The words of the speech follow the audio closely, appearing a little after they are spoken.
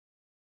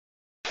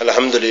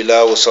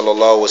Alhamdulillah wa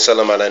sallallahu wa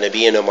sallam ala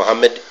nabiyyina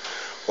Muhammad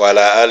wa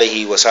ala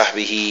alihi wa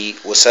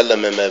sahbihi wa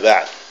sallam amma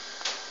ba'd.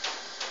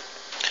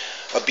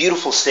 A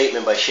beautiful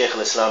statement by Sheikh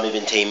al-Islam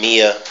ibn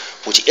Taimeeyah,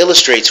 which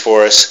illustrates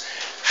for us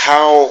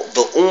how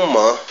the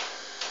ummah,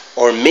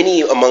 or many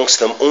amongst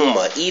them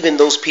ummah, even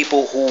those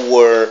people who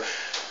were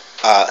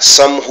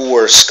some who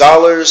were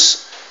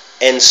scholars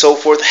and so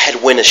forth,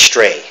 had went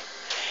astray.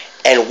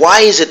 And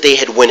why is it they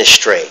had went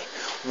astray?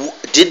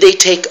 Did they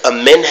take a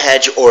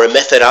minhaj or a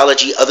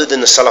methodology other than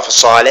the Salaf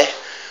Salih?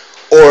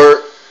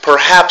 Or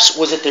perhaps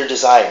was it their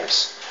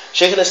desires?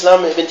 Sheikh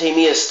al-Islam ibn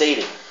Taimeeyah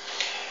stated,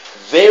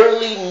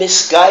 "Verily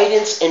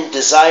misguidance and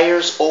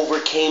desires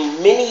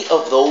overcame many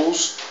of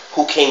those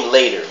who came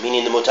later,"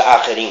 meaning the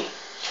muta'akhirin,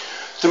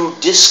 "through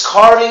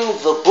discarding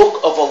the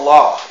book of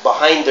Allah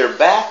behind their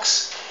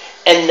backs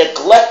and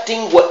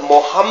neglecting what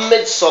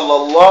Muhammad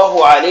sallallahu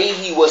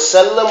alayhi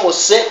wasallam was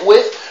sent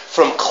with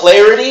from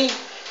clarity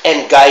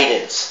and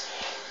guidance,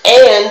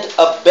 and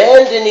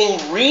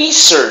abandoning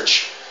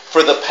research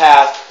for the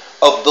path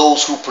of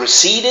those who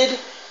preceded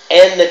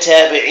and the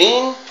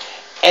tabieen,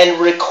 and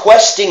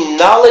requesting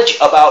knowledge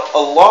about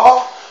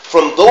Allah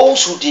from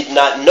those who did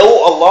not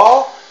know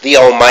Allah the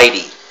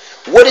Almighty."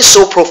 What is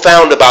so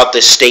profound about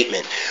this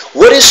statement?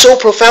 What is so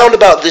profound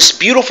about this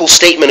beautiful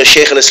statement of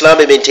Sheikh al-Islam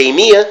ibn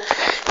Taimeeyah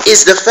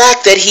is the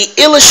fact that he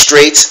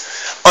illustrates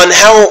on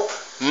how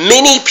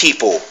many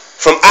people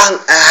from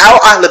how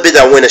Ahl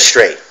Bidah went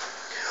astray.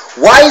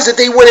 Why is it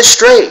they went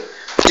astray?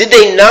 Did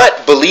they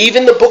not believe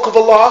in the book of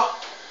Allah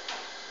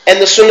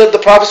and the sunnah of the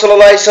Prophet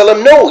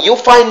ﷺ? No, you'll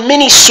find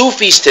many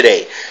Sufis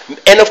today,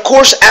 and of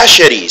course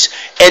Asharis,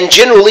 and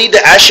generally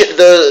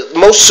the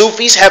most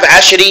Sufis have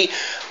Ashari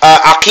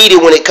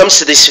Aqidah when it comes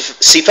to the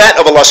sifat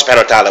of Allah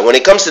subhanahu wa ta'ala. When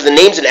it comes to the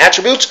names and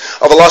attributes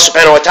of Allah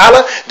subhanahu wa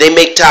ta'ala, they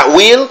make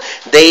ta'wil,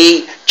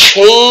 they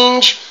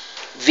change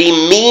the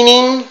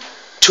meaning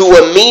to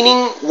a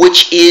meaning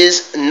which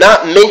is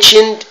not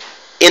mentioned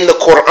in the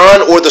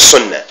Quran or the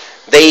Sunnah.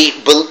 They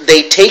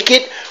take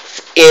it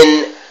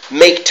and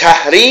make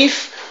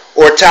tahrif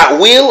or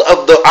ta'wil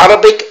of the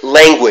Arabic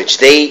language.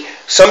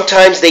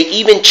 Sometimes they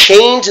even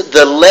change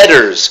the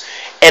letters.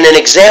 And an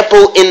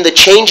example in the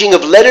changing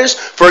of letters,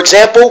 for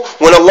example,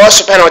 when Allah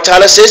subhanahu wa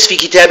ta'ala says, "Fi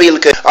kitabil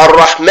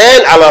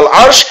ar-Rahman ala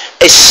al-arsh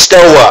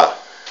istawa."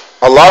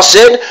 Allah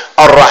said,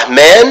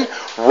 Ar-Rahman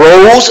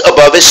rose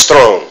above his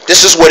throne.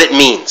 This is what it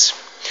means.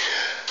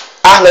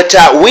 Ahl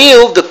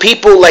Ta'wil, the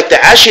people like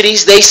the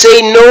Asharis, they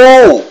say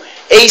no.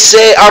 They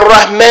say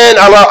Ar-Rahman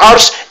ala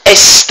arsh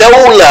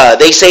istawla.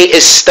 They say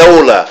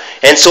istawla.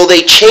 And so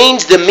they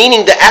change the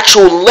meaning, the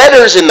actual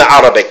letters in the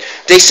Arabic.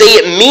 They say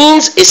it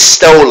means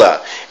istawla.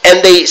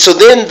 And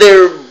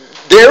they're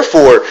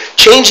therefore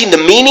changing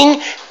the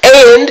meaning,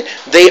 and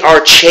they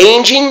are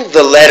changing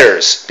the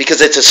letters,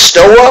 because it's a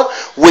stoa,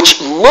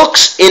 which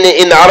looks in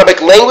the Arabic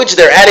language,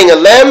 they're adding a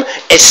lam,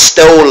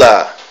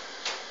 istawla.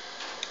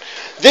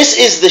 This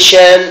is the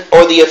shan,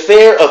 or the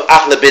affair of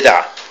Ahl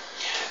Bidah.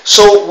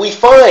 So we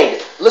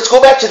find, let's go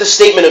back to the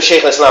statement of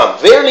Sheikh al-Islam,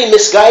 verily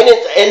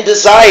misguidance and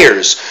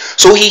desires.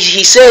 So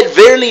he said,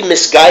 verily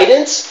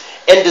misguidance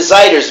and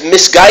desires.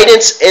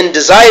 Misguidance and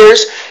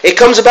desires, it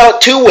comes about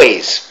two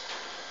ways.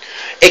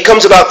 It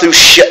comes about through,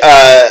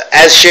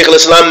 as Sheikh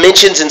al-Islam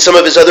mentions in some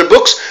of his other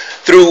books,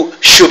 through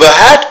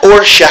shubahat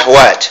or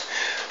shahwat.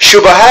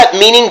 Shubahat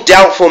meaning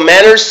doubtful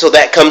manners, so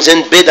that comes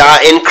in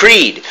bid'ah and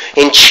creed.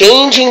 In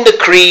changing the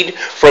creed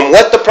from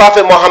what the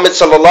Prophet Muhammad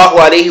sallallahu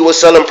alaihi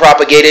wasallam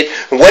propagated,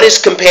 what his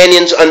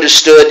companions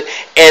understood,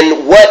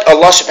 and what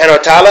Allah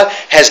subhanahu wa ta'ala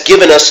has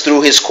given us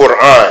through his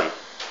Quran.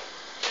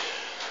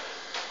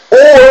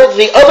 Or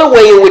the other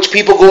way in which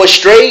people go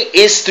astray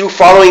is through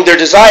following their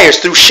desires,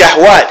 through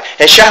shahwat.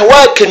 And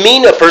shahwat could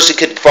mean a person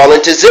could fall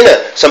into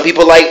zina. Some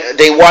people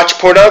they watch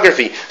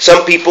pornography.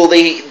 Some people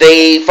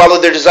they follow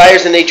their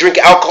desires and they drink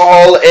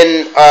alcohol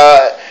and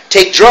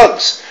take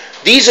drugs.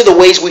 These are the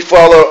ways we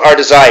follow our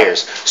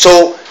desires.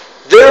 So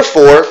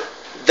therefore,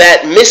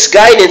 that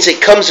misguidance,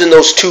 it comes in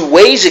those two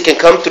ways. It can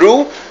come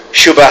through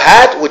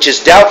shubahat, which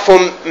is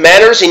doubtful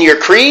manners in your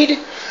creed,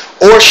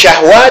 or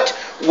shahwat,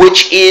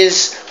 which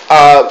is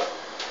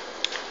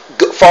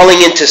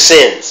falling into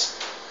sins.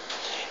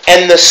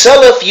 And the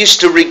Salaf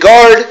used to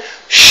regard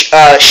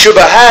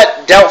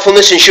shubahat,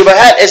 doubtfulness and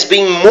shubahat, as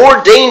being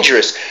more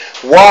dangerous.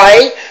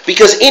 Why?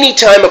 Because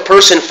anytime a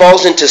person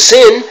falls into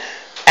sin,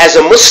 as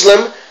a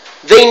Muslim,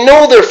 they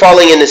know they're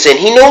falling into sin.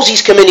 He knows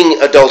he's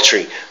committing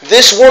adultery.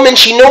 This woman,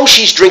 she knows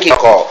she's drinking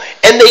alcohol.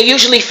 And they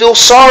usually feel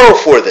sorrow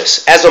for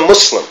this as a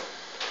Muslim.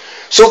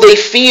 So they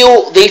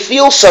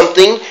feel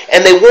something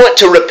and they want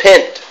to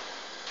repent.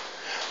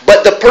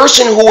 But the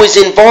person who is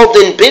involved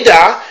in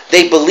bid'ah,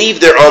 they believe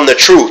they're on the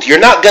truth. You're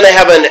not going to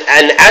have an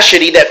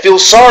Ashari that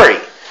feels sorry.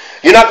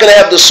 You're not going to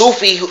have the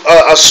Sufi,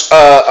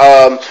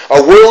 a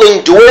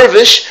whirling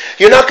dervish.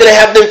 You're not going to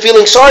have them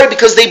feeling sorry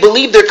because they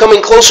believe they're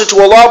coming closer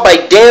to Allah by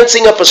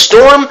dancing up a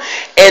storm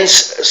and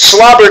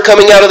slobber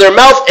coming out of their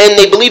mouth, and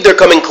they believe they're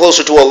coming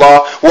closer to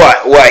Allah.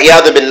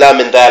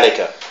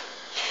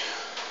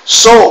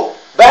 So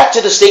back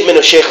to the statement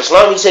of Sheikh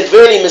Islam, he said,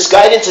 verily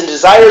misguidance and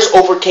desires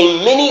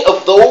overcame many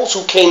of those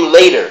who came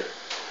later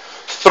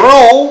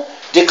through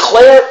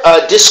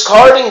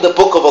discarding the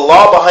book of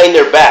Allah behind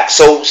their back.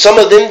 So some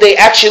of them, they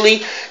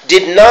actually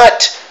did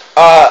not,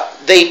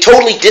 they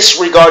totally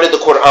disregarded the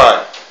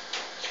Quran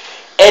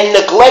and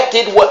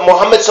neglected what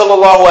Muhammad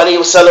sallallahu alaihi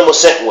wasallam was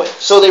sent with.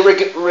 So they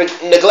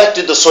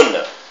neglected the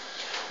Sunnah,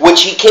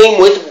 which he came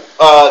with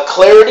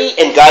clarity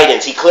and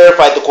guidance. He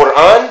clarified the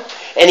Quran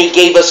and he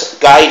gave us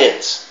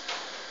guidance.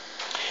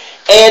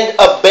 And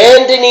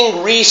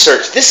abandoning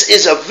research. This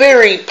is a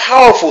very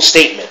powerful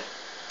statement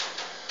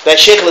that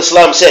Shaykh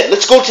al-Islam said.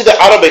 Let's go to the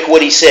Arabic,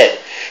 what he said.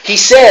 He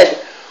said,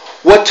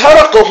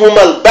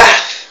 وَتَرَكَهُمَ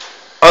الْبَحْثِ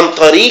عَنْ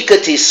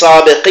طَرِيقَةِ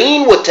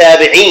السَّابِقِينَ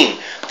وَالتَّابِعِينَ.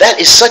 That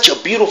is such a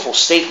beautiful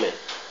statement.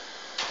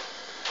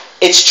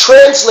 It's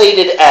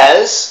translated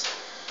as,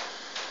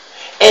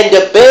 and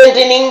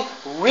abandoning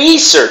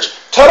research.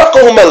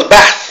 تَرَكَهُمَ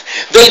الْبَحْثِ.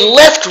 They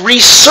left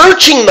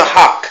researching the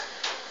haqq.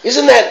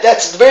 Isn't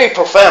that's very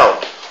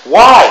profound.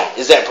 Why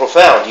is that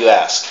profound, you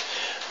ask?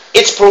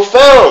 It's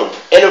profound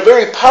and a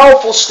very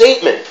powerful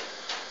statement,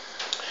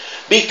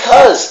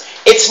 because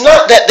it's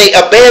not that they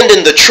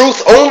abandoned the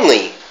truth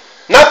only,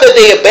 not that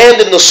they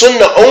abandoned the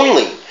Sunnah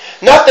only,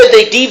 not that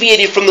they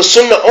deviated from the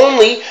Sunnah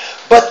only,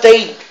 but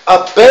they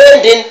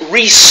abandoned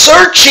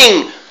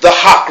researching the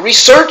haqq,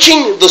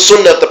 researching the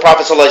Sunnah of the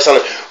Prophet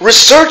ﷺ,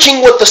 researching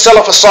what the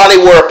Salaf Salih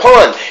were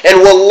upon. And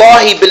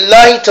wallahi,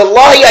 billahi,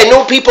 tallahi, I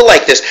know people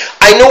like this.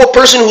 I know a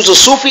person who's a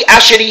Sufi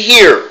Ashari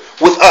here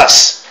with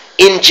us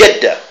in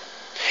Jeddah.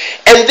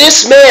 And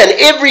this man,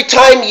 every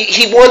time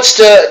he wants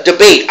to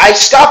debate, I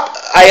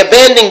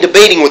abandon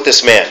debating with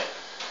this man.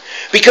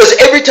 Because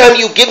every time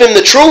you give him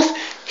the truth,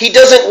 he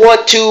doesn't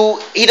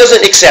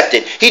accept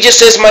it. He just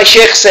says, my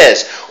Sheikh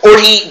says. Or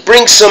he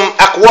brings some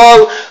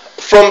aqwal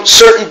from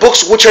certain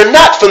books which are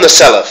not from the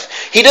Salaf.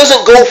 He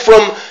doesn't go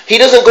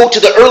to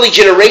the early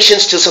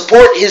generations to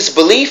support his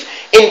belief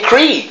in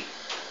creed.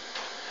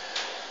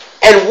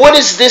 And what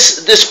does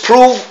this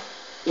prove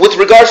with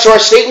regards to our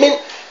statement?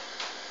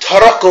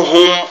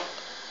 تَرَكُهُمْ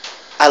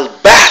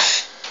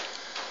الْبَحْثِ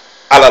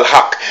عَلَى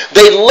الْحَقِّ.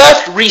 They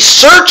left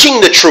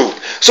researching the truth.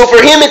 So for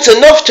him it's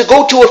enough to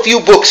go to a few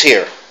books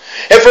here.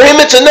 And for him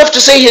it's enough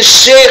to say his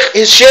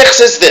sheikh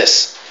says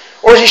this,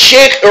 or his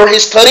sheikh or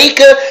his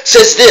tariqah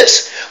says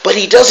this. But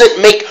he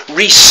doesn't make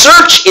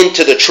research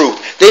into the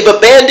truth. They've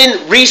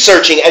abandoned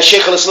researching, as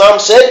Shaykh al-Islam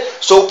said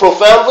so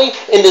profoundly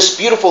in this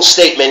beautiful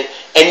statement.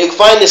 And you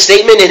find the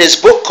statement in his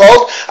book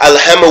called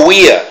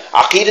Al-Hamawiyah,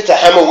 Aqidat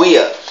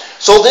al-Hamawiyah.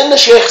 So then the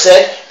Shaykh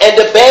said, and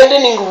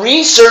abandoning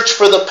research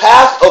for the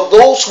path of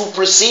those who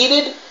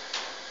preceded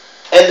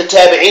and the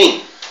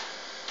tabieen.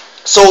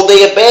 So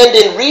they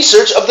abandoned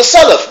research of the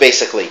Salaf,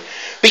 basically.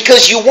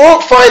 Because you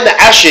won't find the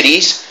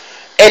Asharis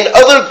and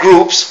other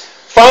groups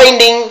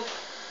finding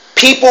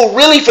people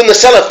really from the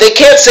Salaf. They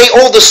can't say,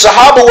 oh, the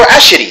Sahabah were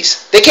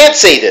Asharis. They can't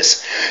say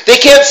this. They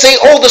can't say,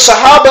 oh, the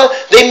Sahabah,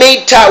 they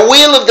made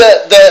ta'wil of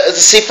the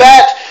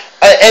sifat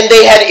and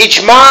they had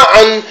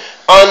ijma'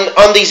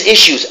 on these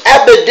issues.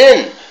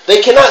 Abadan. They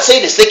cannot say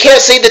this. They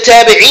can't say the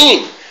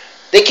tabieen.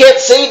 They can't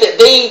say that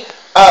they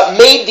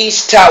made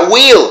these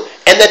ta'wil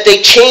and that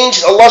they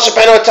changed Allah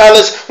subhanahu wa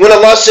ta'ala's, when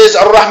Allah says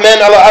Ar-Rahman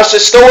ala arsh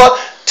istawa,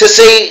 to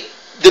say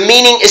the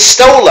meaning is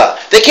stawla.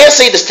 They can't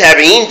say the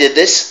tabieen did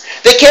this.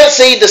 They can't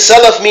say the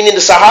Salaf, meaning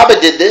the Sahabah,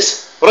 did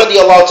this.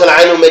 Radiyallahu ta'ala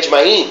anhum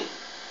ajma'een.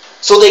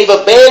 So they've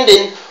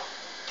abandoned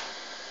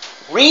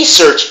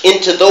research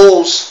into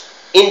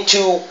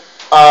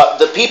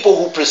the people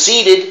who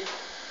preceded,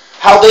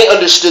 how they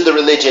understood the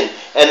religion,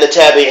 and the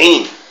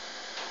tabi'een.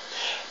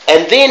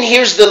 And then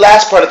here's the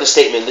last part of the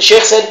statement. The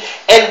Shaykh said,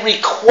 and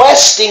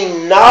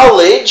requesting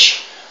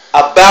knowledge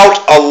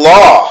about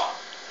Allah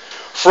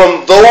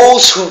from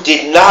those who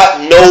did not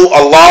know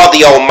Allah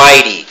the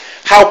Almighty.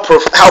 How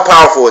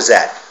powerful is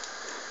that?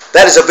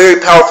 That is a very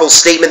powerful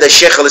statement that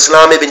Sheikh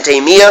al-Islam ibn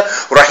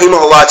Taimeeyah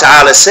rahimahullah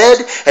ta'ala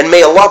said, and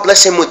may Allah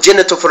bless him with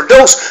Jannatul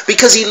Firdaus,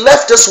 because he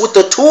left us with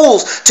the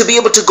tools to be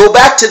able to go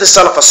back to the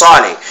Salaf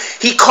Salih.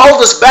 He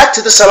called us back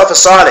to the Salaf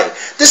Salih.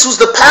 This was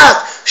the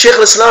path, Sheikh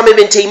al-Islam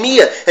ibn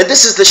Taimeeyah, and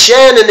this is the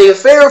shan and the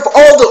affair of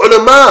all the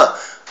ulama.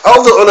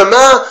 All the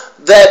ulama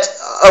that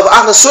of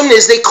Ahl Sunnah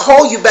is they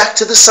call you back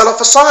to the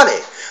Salaf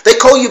Salih. They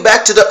call you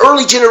back to the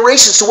early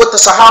generations, to what the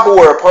Sahabah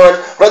were upon,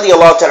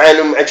 radiyallahu ta'ala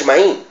anhum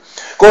ajma'een.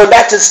 Going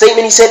back to the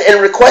statement, he said,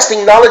 and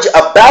requesting knowledge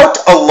about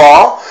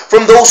Allah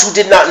from those who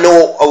did not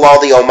know Allah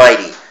the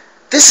Almighty.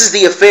 This is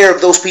the affair of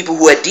those people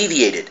who had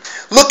deviated.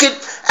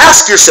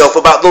 Ask yourself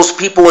about those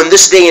people in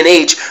this day and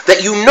age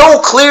that you know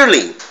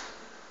clearly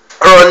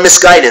are on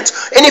misguidance.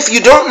 And if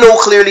you don't know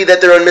clearly that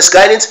they're on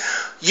misguidance,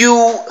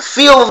 you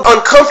feel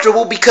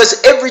uncomfortable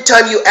because every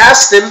time you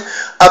ask them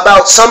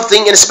about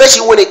something, and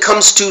especially when it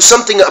comes to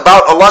something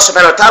about Allah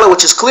subhanahu wa ta'ala,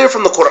 which is clear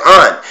from the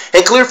Quran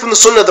and clear from the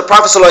Sunnah of the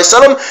Prophet sallallahu alaihi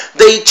wasallam,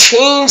 they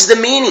change the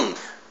meaning.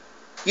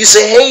 You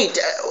say, hey,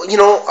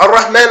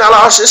 Ar-Rahman ala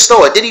arsh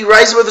istawa, did he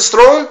rise above his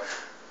throne?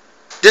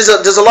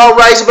 Does Allah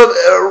rise above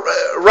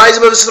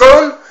his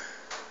throne?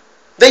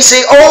 They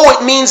say, oh,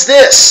 it means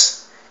this.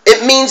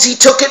 It means he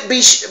took it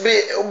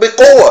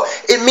biqawah.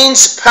 It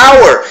means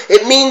power.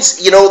 It means,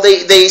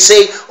 they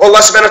say Allah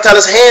subhanahu wa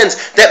ta'ala's hands.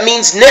 That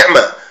means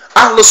ni'mah.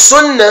 Ahl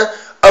Sunnah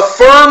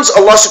affirms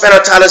Allah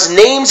subhanahu wa ta'ala's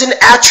names and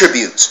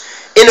attributes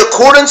in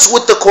accordance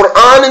with the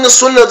Quran and the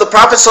Sunnah of the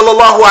Prophet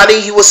sallallahu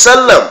alaihi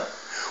wasallam,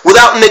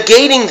 without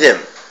negating them.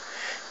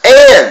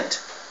 And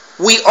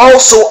we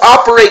also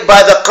operate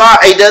by the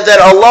qa'idah that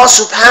Allah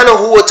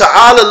subhanahu wa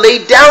ta'ala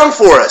laid down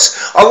for us.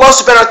 Allah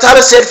subhanahu wa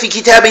ta'ala said fi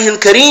kitabihil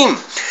kareem,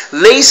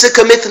 laysa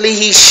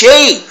kamithlihi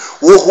shay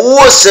wa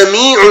huwa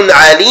sami'un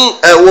alim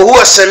wa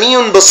huwa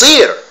sami'un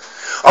basir.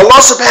 Allah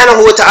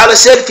subhanahu wa ta'ala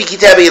said fi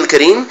kitabihil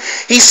kareem,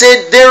 he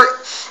said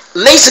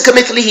laysa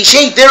kamithlihi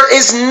shay, there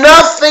is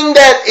nothing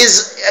that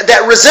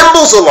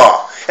resembles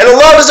Allah. And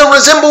Allah doesn't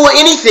resemble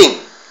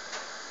anything.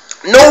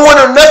 No one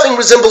or nothing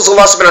resembles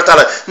Allah subhanahu wa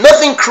ta'ala.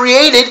 Nothing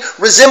created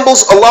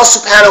resembles Allah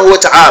subhanahu wa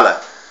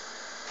ta'ala.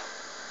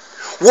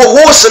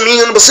 وَهُوَ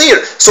سَمِيعٌ بَصِيرٌ.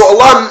 So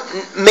Allah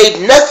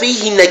made nafi,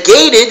 he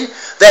negated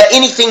that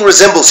anything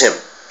resembles him.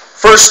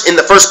 In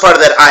the first part of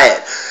that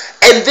ayat.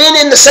 And then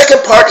in the second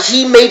part,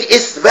 he made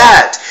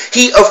ithbat.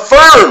 He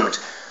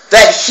affirmed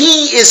that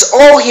he is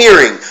all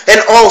hearing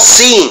and all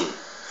seeing.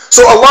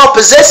 So Allah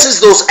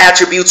possesses those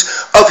attributes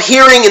of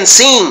hearing and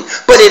seeing,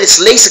 but it is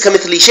laysa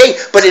kamithli shay,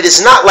 but it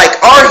is not like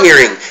our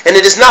hearing, and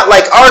it is not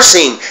like our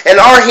seeing, and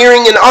our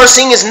hearing and our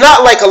seeing is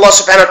not like Allah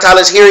subhanahu wa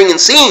ta'ala's hearing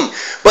and seeing,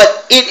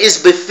 but it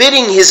is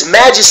befitting His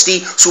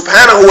Majesty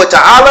subhanahu wa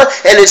ta'ala,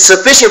 and it's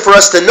sufficient for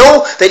us to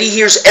know that He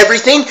hears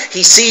everything,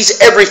 He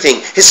sees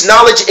everything, His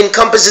knowledge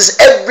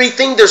encompasses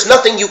everything. There's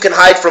nothing you can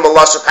hide from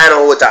Allah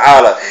subhanahu wa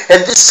ta'ala.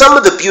 And this is some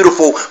of the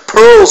beautiful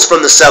pearls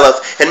from the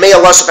Salaf, and may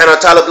Allah subhanahu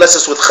wa ta'ala bless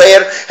us with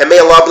khair, and may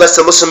Allah bless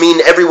the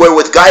Muslimin everywhere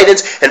with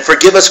guidance and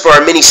forgive us for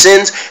our many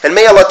sins. And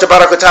may Allah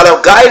tabarak wa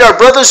ta'ala guide our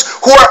brothers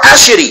who are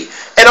Ashari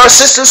and our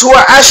sisters who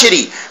are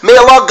Ashari. May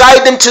Allah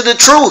guide them to the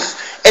truth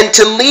and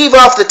to leave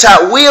off the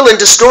ta'wil and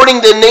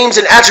distorting the names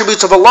and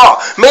attributes of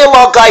Allah. May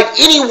Allah guide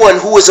anyone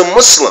who is a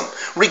Muslim,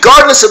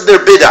 regardless of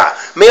their bid'ah.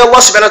 May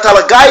Allah subhanahu wa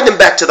ta'ala guide them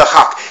back to the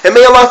haqq. And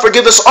may Allah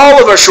forgive us all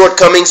of our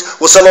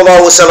shortcomings. Wa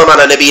sallallahu wa sallam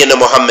ala nabiyyina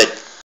Muhammad.